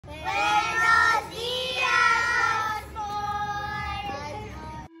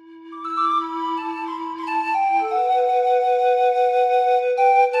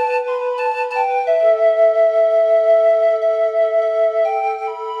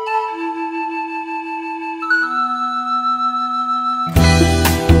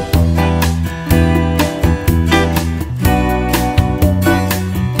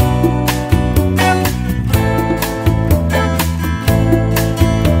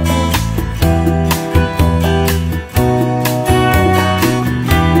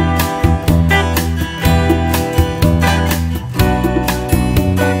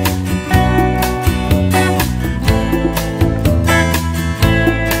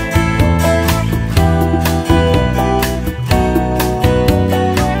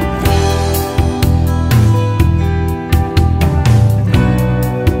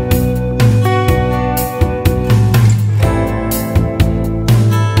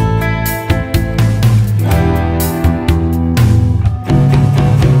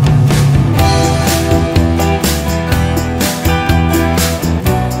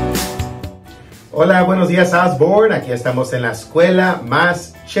Hola, buenos días, Osborne. Aquí estamos en la escuela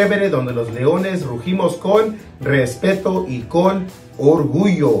más chévere donde los leones rugimos con respeto y con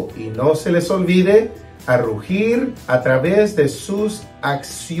orgullo. Y no se les olvide a rugir a través de sus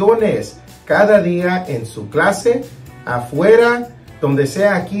acciones cada día en su clase, afuera, donde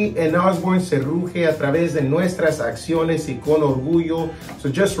sea. Aquí en Osborne se ruge a través de nuestras acciones y con orgullo. So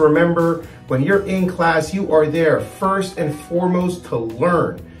just remember, when you're in class, you are there first and foremost to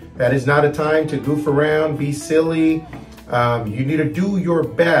learn. That is not a time to goof around, be silly. You need to do your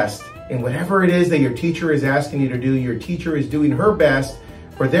best. And whatever it is that your teacher is asking you to do, your teacher is doing her best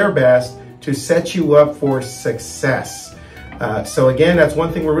or their best to set you up for success. So again, that's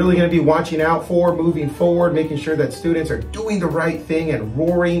one thing we're really going to be watching out for moving forward, making sure that students are doing the right thing and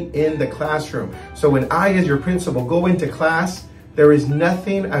roaring in the classroom. So when I, as your principal, go into class, there is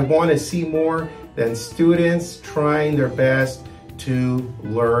nothing I want to see more than students trying their best to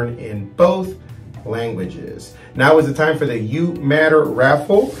learn in both languages. Now is the time for the You Matter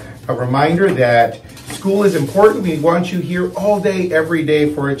raffle. A reminder that school is important. We want you here all day, every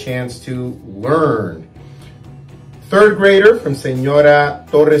day for a chance to learn. Third grader from Senora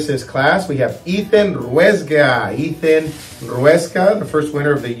Torres' class, we have Ethan Ruesga. Ethan Ruesga, the first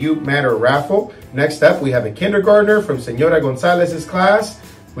winner of the You Matter raffle. Next up, we have a kindergartner from Senora Gonzalez's class.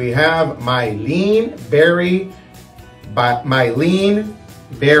 We have Mylene Berry.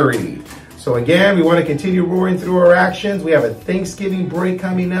 So again, we want to continue roaring through our actions. We have a Thanksgiving break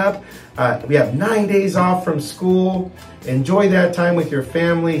coming up. We have 9 days off from school. Enjoy that time with your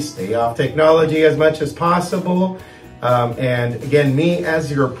family. Stay off technology as much as possible. And again, me as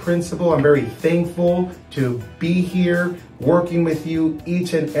your principal, I'm very thankful to be here working with you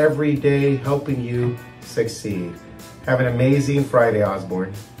each and every day, helping you succeed. Have an amazing Friday,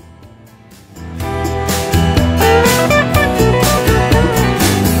 Osborne.